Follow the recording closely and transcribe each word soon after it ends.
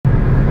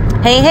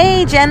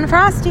Hey, Jen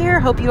Frost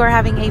here. Hope you are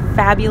having a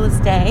fabulous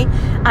day.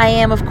 I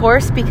am, of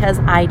course, because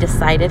I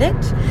decided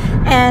it.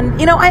 And,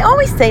 I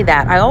always say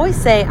that. I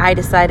always say I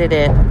decided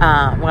it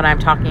when I'm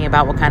talking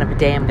about what kind of a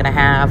day I'm going to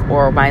have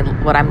or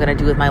what I'm going to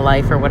do with my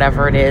life or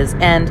whatever it is.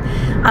 And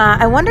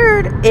I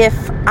wondered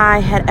if I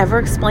had ever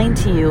explained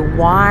to you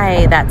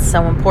why that's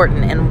so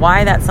important and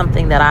why that's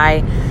something that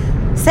I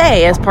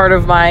say as part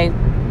of my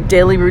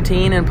daily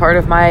routine and part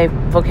of my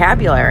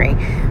vocabulary.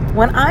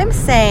 When I'm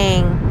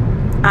saying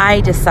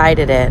I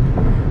decided it,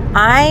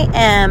 I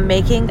am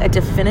making a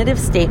definitive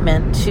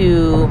statement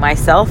to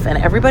myself and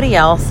everybody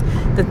else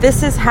that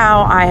this is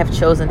how I have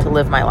chosen to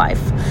live my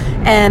life.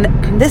 And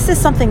this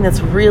is something that's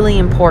really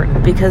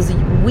important because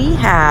we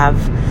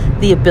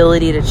have the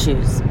ability to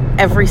choose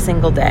every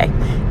single day.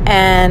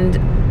 And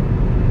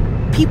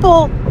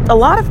a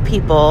lot of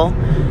people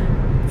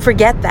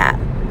forget that.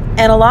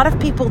 And a lot of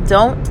people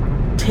don't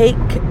take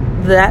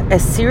that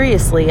as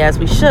seriously as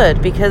we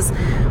should, because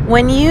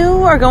when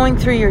you are going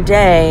through your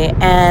day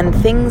and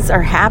things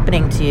are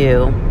happening to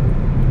you,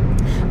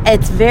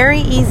 it's very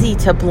easy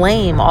to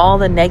blame all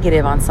the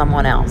negative on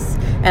someone else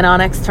and on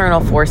external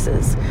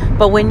forces.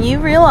 But when you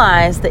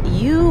realize that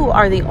you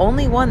are the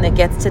only one that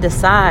gets to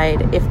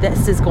decide if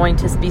this is going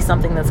to be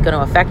something that's going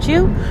to affect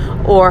you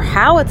or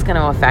how it's going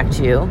to affect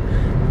you,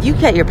 you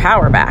get your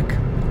power back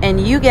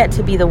and you get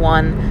to be the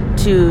one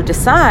to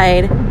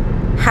decide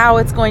how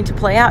it's going to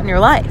play out in your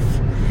life.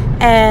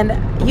 And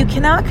you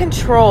cannot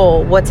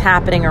control what's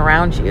happening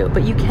around you,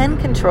 but you can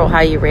control how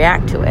you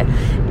react to it.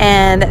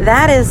 And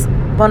that is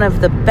one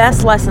of the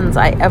best lessons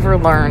I ever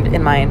learned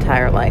in my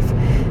entire life.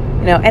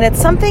 And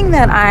it's something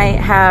that I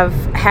have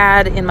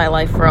had in my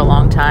life for a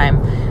long time.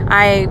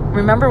 I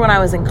remember when I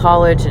was in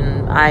college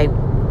and I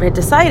had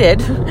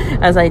decided,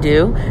 as I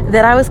do,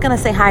 that I was going to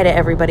say hi to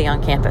everybody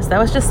on campus. That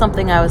was just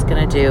something I was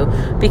going to do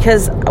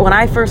because when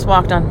I first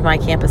walked onto my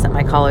campus at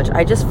my college,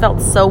 I just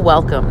felt so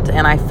welcomed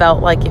and I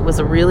felt like it was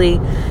a really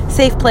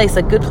safe place,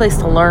 a good place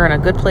to learn, a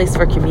good place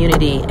for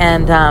community.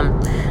 And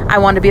I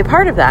wanted to be a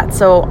part of that.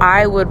 So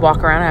I would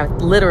walk around and I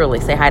would literally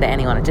say hi to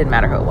anyone. It didn't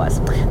matter who it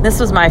was. This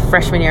was my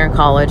freshman year in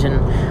college.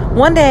 And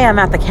one day I'm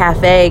at the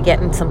cafe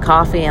getting some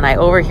coffee and I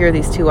overhear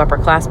these two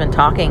upperclassmen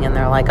talking and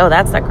they're like, "Oh,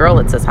 that's that girl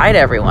that says hi to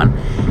everyone."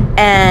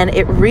 And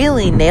it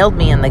really nailed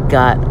me in the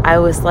gut. I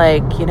was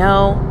like,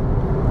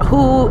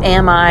 who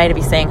am I to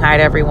be saying hi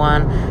to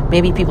everyone?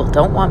 Maybe people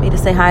don't want me to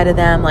say hi to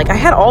them. Like, I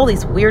had all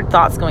these weird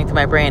thoughts going through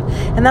my brain.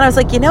 And then I was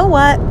like, you know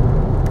what?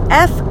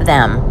 F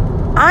them.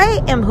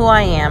 I am who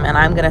I am, and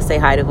I'm going to say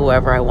hi to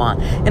whoever I want.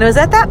 And it was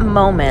at that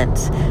moment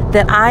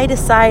that I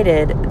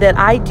decided that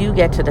I do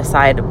get to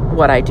decide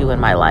what I do in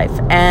my life.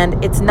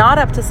 And it's not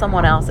up to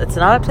someone else. It's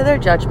not up to their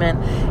judgment.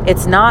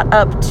 It's not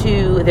up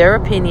to their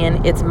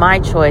opinion. It's my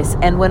choice.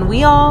 And when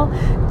we all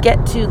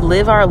get to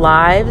live our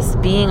lives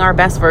being our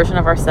best version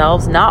of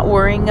ourselves, not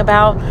worrying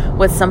about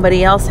what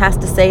somebody else has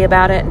to say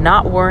about it,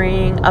 not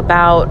worrying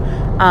about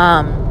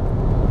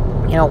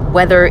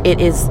whether it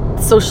is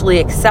socially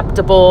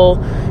acceptable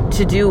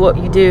to do what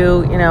you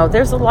do.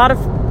 There's a lot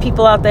of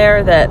people out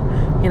there that,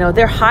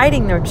 they're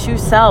hiding their true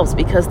selves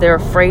because they're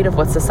afraid of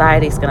what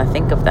society's going to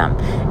think of them.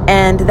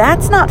 And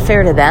that's not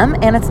fair to them,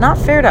 and it's not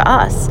fair to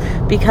us,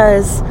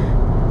 because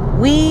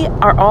we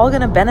are all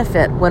going to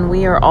benefit when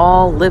we are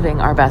all living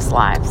our best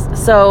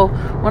lives. So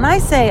when I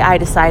say I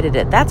decided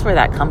it, that's where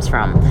that comes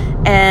from.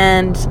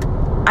 And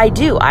I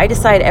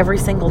decide every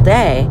single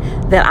day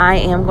that I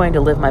am going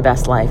to live my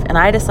best life. And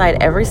I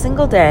decide every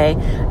single day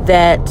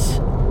that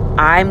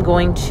I'm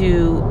going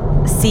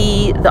to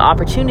see the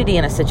opportunity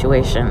in a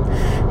situation.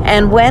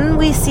 And when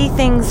we see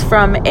things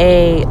from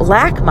a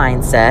lack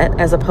mindset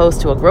as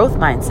opposed to a growth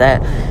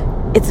mindset,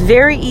 it's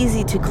very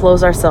easy to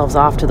close ourselves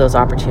off to those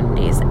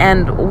opportunities.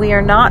 And we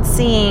are not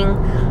seeing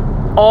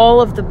all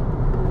of the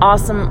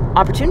awesome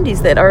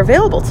opportunities that are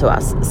available to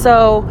us.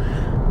 So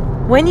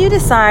when you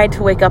decide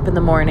to wake up in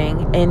the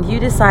morning and you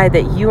decide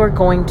that you are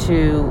going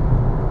to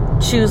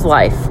choose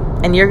life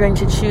and you're going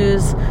to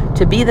choose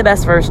to be the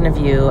best version of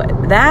you,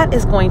 that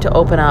is going to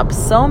open up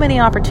so many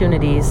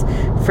opportunities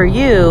for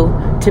you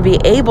to be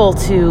able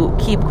to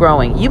keep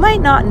growing. You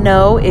might not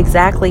know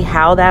exactly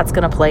how that's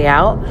going to play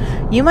out.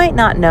 You might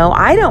not know.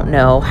 I don't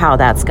know how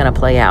that's going to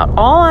play out.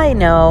 All I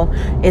know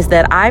is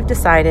that I've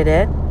decided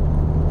it.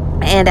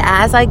 And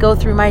as I go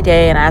through my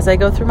day and as I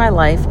go through my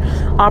life,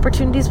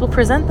 opportunities will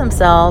present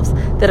themselves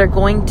that are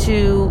going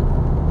to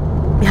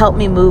help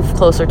me move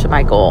closer to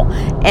my goal.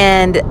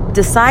 And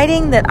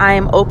deciding that I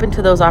am open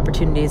to those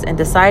opportunities and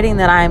deciding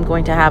that I am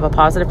going to have a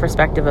positive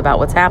perspective about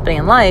what's happening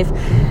in life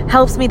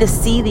helps me to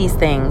see these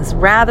things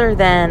rather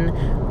than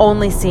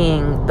only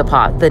seeing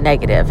the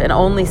negative and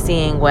only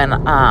seeing when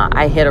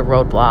I hit a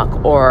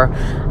roadblock or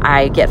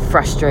I get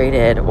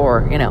frustrated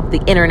or,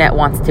 the internet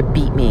wants to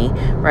beat me,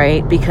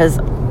 right? Because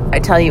I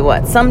tell you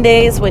what, some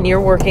days when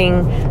you're working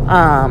in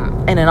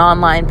an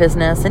online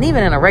business and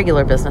even in a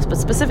regular business, but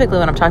specifically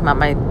when I'm talking about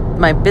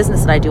my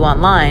business that I do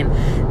online,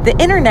 the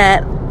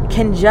internet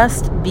can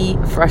just be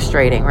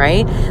frustrating,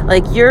 right?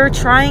 Like you're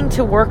trying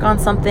to work on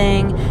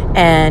something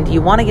and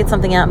you want to get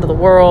something out into the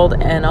world,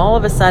 and all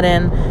of a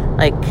sudden,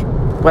 like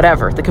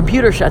whatever, the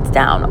computer shuts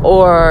down,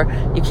 or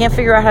you can't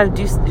figure out how to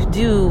do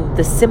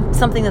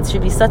something that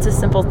should be such a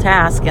simple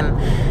task, and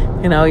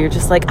you're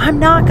just like, I'm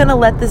not going to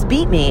let this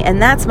beat me.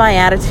 And that's my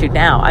attitude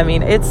now. I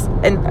mean,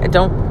 and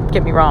don't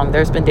get me wrong,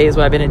 there's been days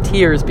when I've been in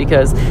tears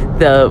because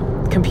the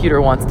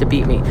computer wants to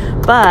beat me.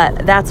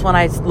 But that's when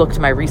I look to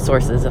my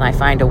resources and I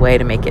find a way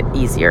to make it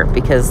easier,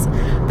 because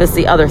that's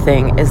the other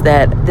thing, is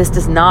that this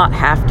does not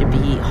have to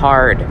be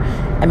hard.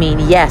 I mean,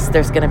 yes,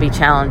 there's going to be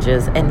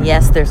challenges, and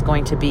yes, there's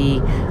going to be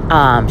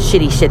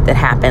shitty shit that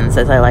happens,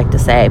 as I like to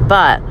say.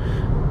 But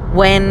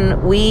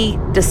when we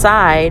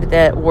decide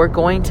that we're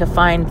going to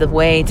find the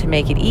way to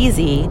make it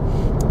easy,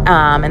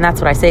 and that's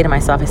what I say to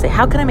myself. I say,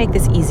 how can I make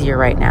this easier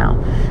right now?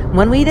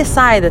 When we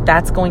decide that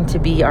that's going to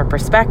be our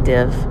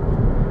perspective,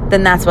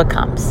 then that's what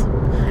comes.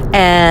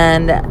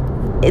 And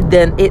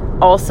then it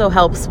also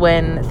helps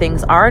when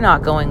things are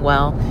not going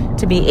well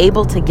to be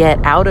able to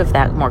get out of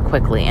that more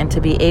quickly, and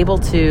to be able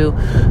to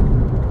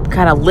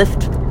kind of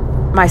lift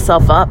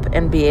myself up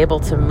and be able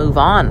to move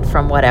on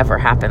from whatever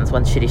happens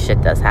when shitty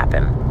shit does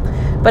happen.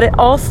 But it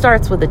all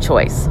starts with a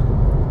choice.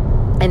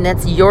 And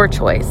that's your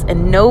choice.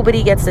 And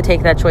nobody gets to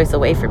take that choice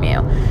away from you,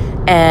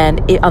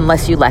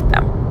 unless you let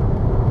them.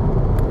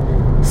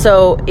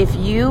 So if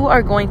you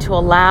are going to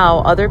allow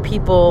other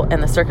people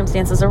and the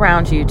circumstances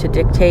around you to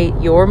dictate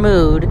your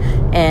mood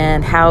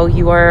and how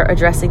you are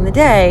addressing the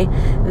day,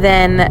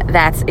 then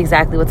that's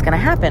exactly what's going to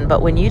happen.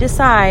 But when you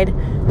decide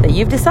that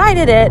you've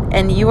decided it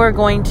and you are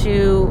going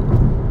to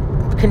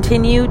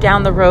continue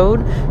down the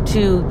road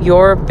to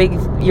your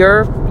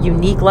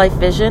unique life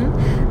vision,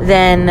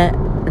 then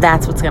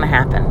that's what's going to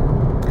happen.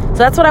 So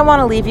that's what I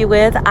want to leave you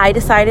with. I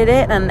decided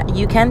it, and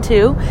you can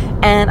too.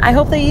 And I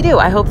hope that you do.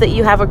 I hope that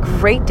you have a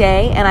great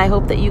day, and I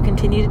hope that you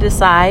continue to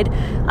decide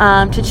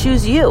to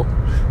choose you,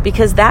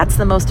 because that's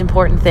the most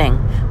important thing.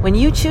 When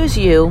you choose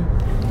you,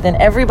 then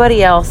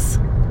everybody else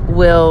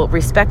will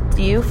respect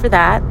you for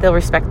that. They'll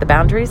respect the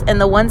boundaries. And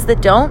the ones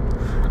that don't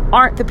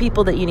aren't the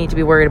people that you need to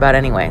be worried about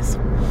anyways.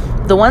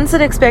 The ones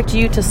that expect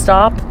you to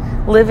stop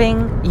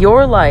living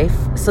your life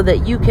so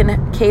that you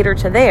can cater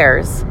to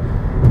theirs,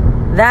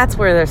 that's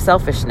where their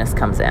selfishness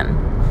comes in.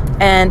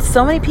 And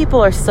so many people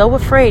are so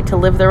afraid to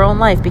live their own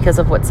life because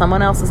of what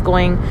someone else is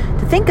going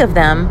to think of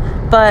them.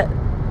 But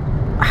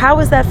how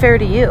is that fair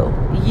to you?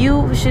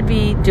 You should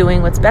be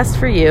doing what's best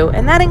for you.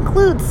 And that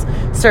includes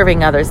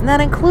serving others. And that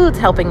includes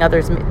helping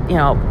others,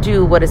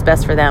 do what is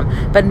best for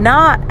them, but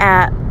not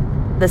at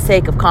the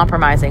sake of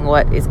compromising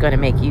what is going to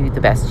make you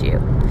the best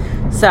you.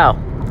 So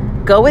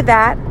go with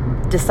that.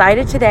 Decide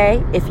it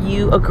today. If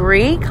you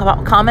agree,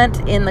 comment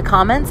in the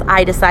comments,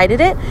 I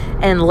decided it,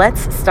 and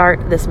let's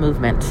start this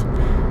movement.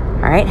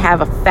 All right.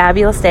 Have a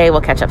fabulous day. We'll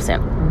catch up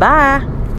soon. Bye.